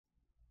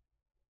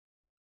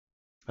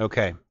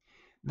Okay,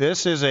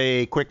 this is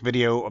a quick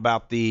video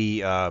about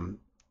the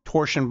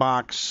torsion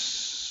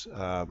box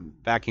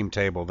vacuum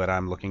table that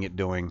I'm looking at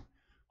doing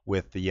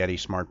with the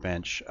Yeti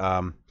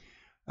SmartBench.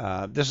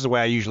 This is the way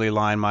I usually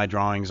line my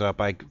drawings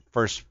up. I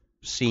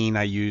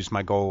use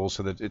my goals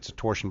so that it's a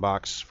torsion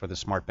box for the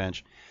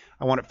SmartBench.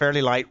 I want it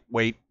fairly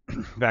lightweight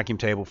vacuum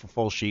table for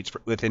full sheets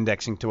with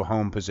indexing to a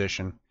home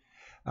position.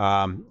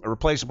 A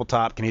replaceable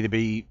top can either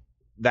be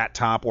that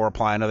top or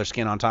apply another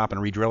skin on top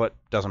and re-drill it.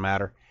 Doesn't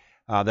matter.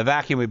 The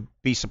vacuum would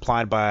be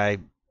supplied by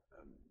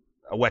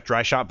a wet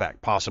dry shop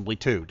vac, possibly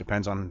two,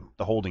 depends on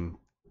the holding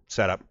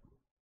setup.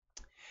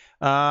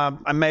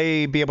 I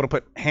may be able to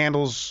put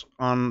handles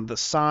on the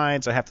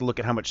sides. I have to look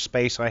at how much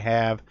space I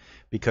have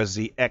because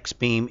the X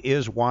beam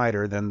is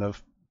wider than the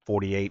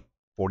 48,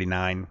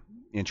 49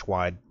 inch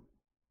wide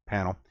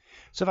panel.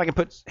 So if I can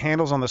put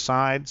handles on the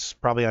sides,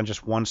 probably on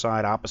just one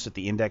side opposite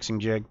the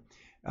indexing jig,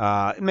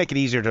 it'd make it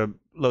easier to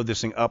load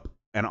this thing up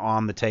and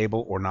on the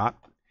table or not.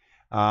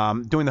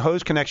 Doing the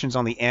hose connections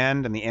on the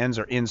end, and the ends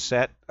are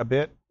inset a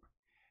bit.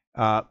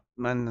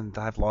 And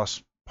I've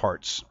lost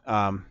parts.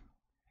 I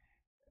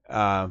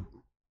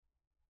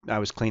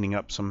was cleaning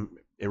up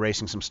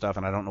erasing some stuff,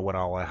 and I don't know what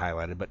all I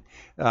highlighted. But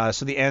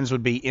so the ends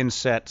would be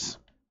inset.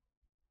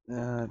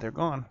 They're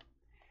gone.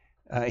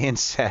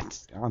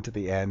 Inset onto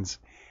the ends,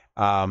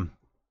 so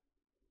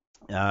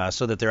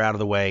that they're out of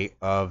the way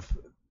of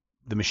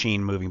the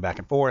machine moving back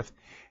and forth.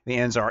 The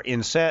ends are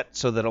inset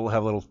so that it'll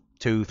have a little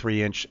 2-3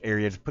 inch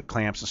area to put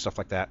clamps and stuff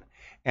like that,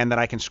 and that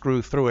I can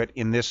screw through it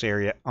in this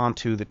area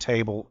onto the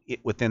table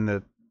within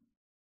the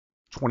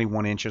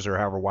 21 inches or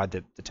however wide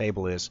the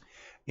table is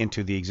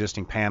into the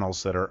existing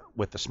panels that are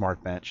with the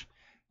SmartBench.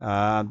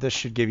 This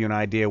should give you an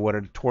idea what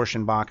a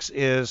torsion box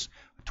is.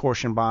 A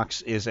torsion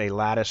box is a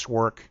lattice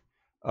work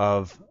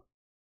of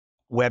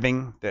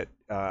webbing that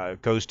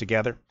goes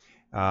together.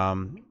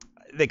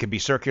 They could be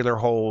circular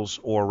holes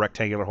or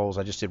rectangular holes.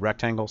 I just did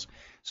rectangles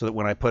so that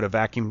when I put a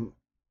vacuum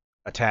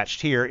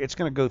attached here, it's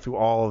going to go through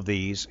all of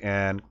these,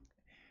 and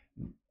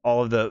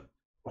all of the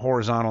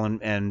horizontal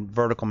and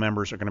vertical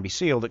members are going to be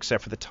sealed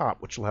except for the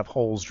top, which will have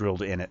holes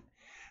drilled in it.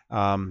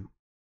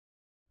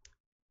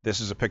 This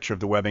is a picture of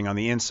the webbing on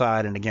the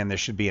inside, and again, there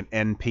should be an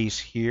end piece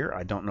here.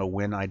 I don't know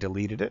when I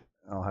deleted it.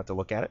 I'll have to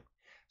look at it.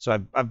 So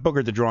I've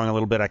boogered the drawing a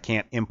little bit. I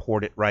can't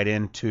import it right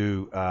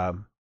into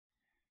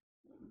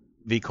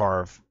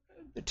VCarve.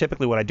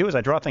 Typically what I do is I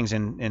draw things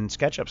in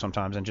Sketchup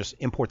sometimes and just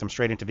import them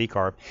straight into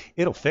VCarve.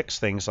 It'll fix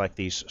things like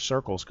these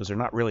circles because they're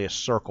not really a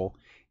circle.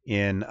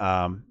 It's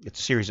a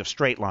series of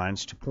straight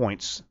lines to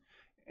points,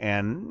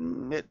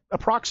 and it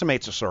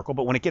approximates a circle,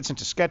 but when it gets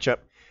into SketchUp,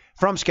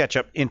 from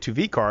SketchUp into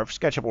VCarve,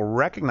 SketchUp will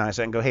recognize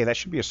that and go, hey, that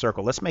should be a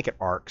circle. Let's make it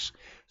arcs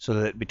so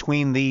that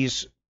between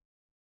these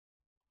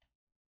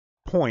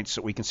points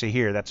that we can see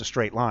here, that's a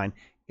straight line,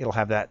 it'll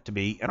have that to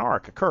be an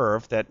arc, a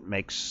curve that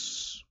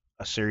makes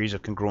a series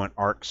of congruent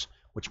arcs,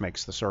 which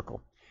makes the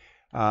circle.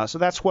 So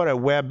that's what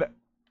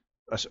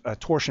a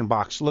torsion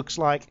box looks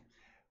like.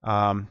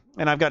 And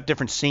I've got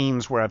different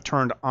scenes where I've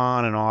turned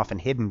on and off and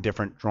hidden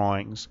different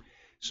drawings.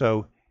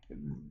 So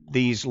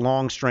these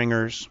long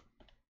stringers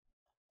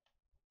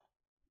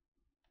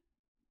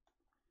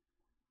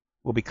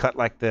will be cut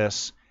like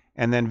this,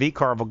 and then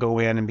VCarve will go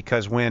in, and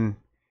because when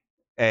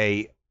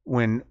a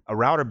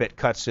router bit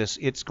cuts this,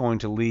 it's going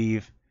to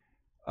leave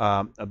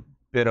a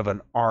bit of an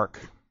arc.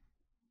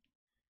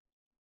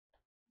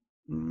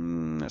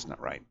 That's not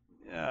right,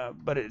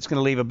 but it's going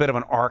to leave a bit of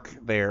an arc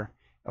there,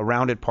 a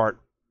rounded part.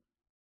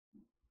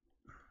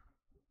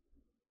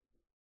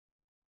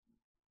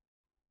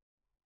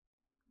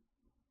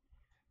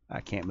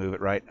 I can't move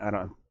it right. I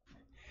don't.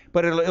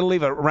 But it'll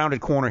leave a rounded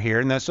corner here,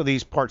 and so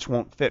these parts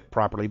won't fit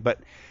properly. But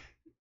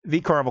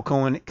VCarve will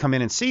come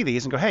in and see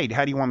these and go, hey,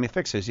 how do you want me to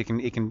fix this? It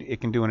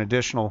can do an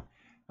additional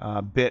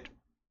bit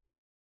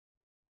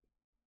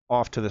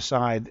off to the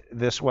side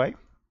this way,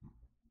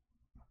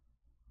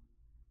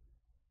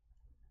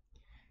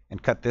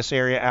 and cut this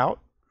area out,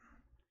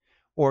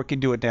 or it can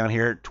do it down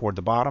here toward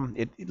the bottom.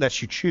 It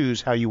lets you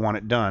choose how you want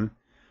it done.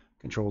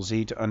 Control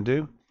Z to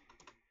undo.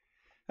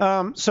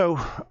 So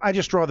I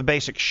just draw the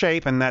basic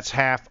shape, and that's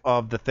half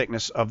of the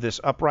thickness of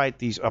this upright.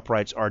 These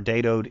uprights are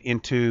dadoed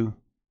into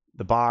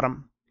the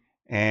bottom,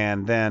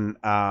 and then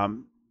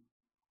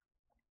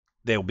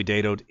they will be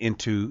dadoed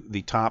into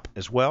the top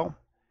as well.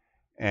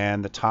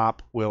 And the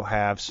top will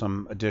have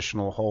some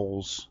additional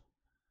holes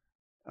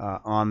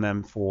on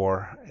them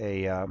for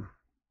a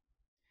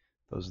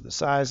those are the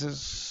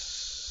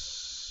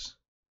sizes.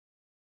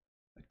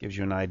 That gives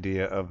you an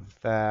idea of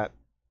that.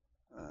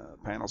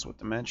 Panels with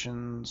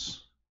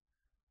dimensions.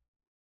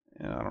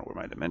 I don't know where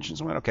my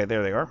dimensions went. Okay,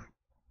 there they are.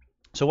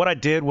 So what I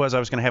did was I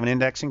was going to have an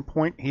indexing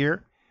point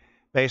here,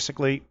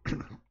 basically,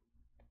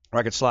 where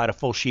I could slide a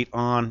full sheet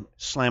on,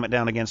 slam it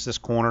down against this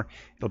corner.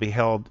 It'll be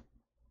held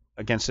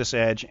against this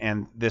edge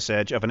and this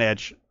edge of an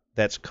edge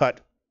that's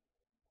cut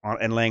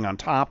and laying on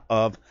top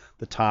of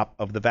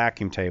the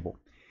vacuum table.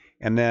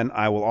 And then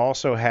I will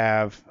also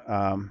have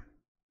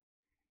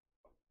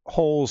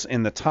holes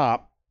in the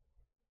top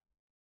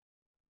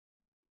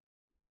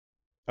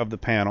of the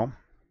panel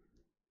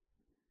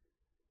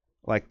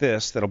like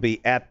this that'll be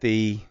at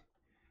the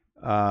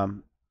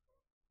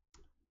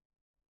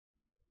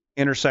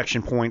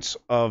intersection points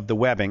of the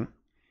webbing,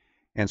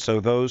 and so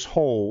those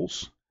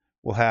holes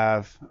will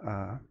have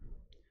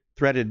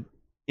threaded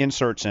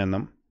inserts in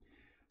them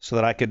so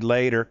that I could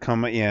later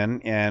come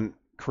in and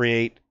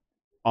create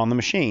on the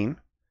machine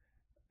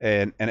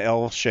an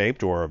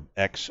L-shaped or a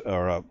X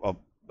or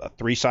a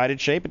three-sided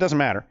shape, it doesn't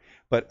matter,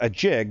 but a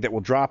jig that will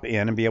drop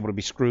in and be able to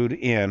be screwed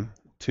in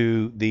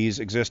to these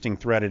existing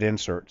threaded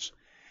inserts.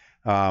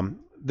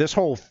 This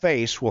whole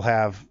face will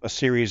have a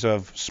series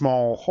of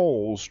small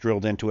holes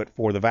drilled into it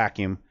for the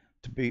vacuum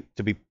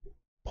to be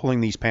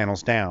pulling these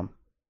panels down.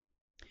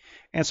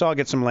 And so I'll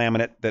get some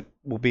laminate that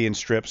will be in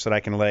strips that I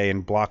can lay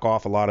and block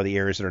off a lot of the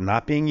areas that are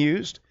not being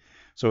used.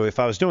 So if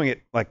I was doing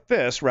it like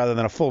this rather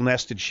than a full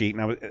nested sheet,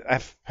 and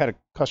I've had a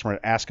customer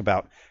ask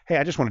about, hey,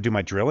 I just want to do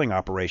my drilling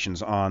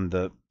operations on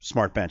the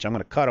SmartBench. I'm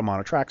going to cut them on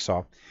a track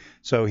saw.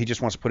 So he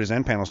just wants to put his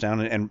end panels down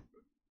and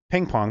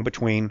ping pong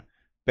between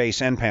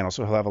base end panels.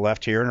 So he'll have a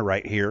left here and a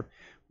right here.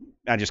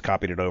 I just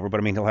copied it over, but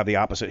I mean, he'll have the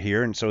opposite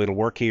here, and so it'll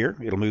work here.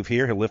 It'll move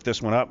here. He'll lift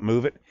this one up,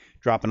 move it,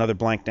 drop another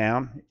blank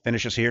down,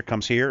 finishes here,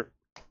 comes here,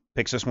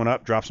 picks this one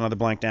up, drops another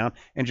blank down,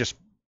 and just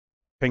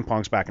ping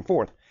pongs back and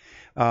forth.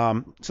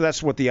 So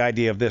that's what the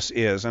idea of this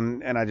is,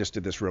 and I just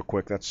did this real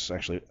quick. That's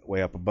actually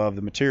way up above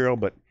the material,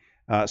 but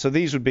so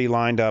these would be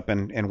lined up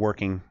and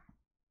working.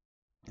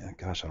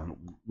 Gosh, I don't know.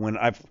 When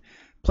I've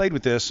played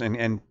with this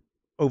and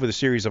over the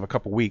series of a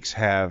couple weeks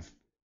have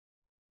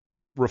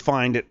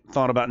refined it,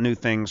 thought about new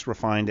things,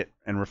 refined it,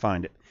 and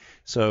refined it.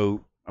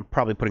 So I'm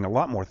probably putting a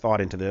lot more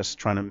thought into this,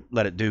 trying to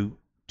let it do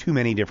too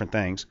many different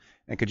things,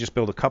 and could just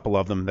build a couple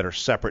of them that are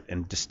separate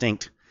and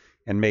distinct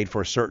and made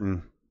for a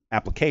certain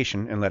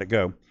application and let it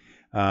go.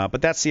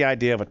 But that's the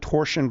idea of a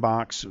torsion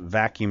box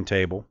vacuum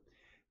table.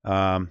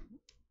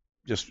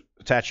 Just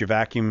attach your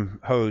vacuum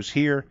hose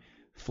here,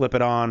 flip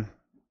it on,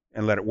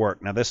 and let it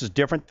work. Now this is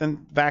different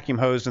than vacuum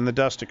hose and the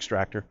dust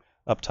extractor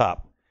up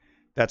top.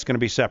 That's going to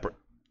be separate.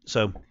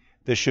 So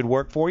this should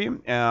work for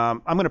you.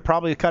 I'm going to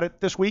probably cut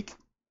it this week,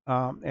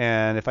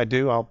 and if I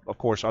do, of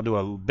course I'll do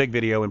a big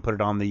video and put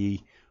it on the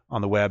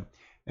web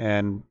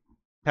and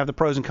have the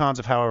pros and cons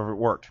of however it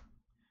worked.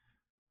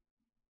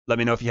 Let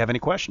me know if you have any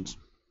questions.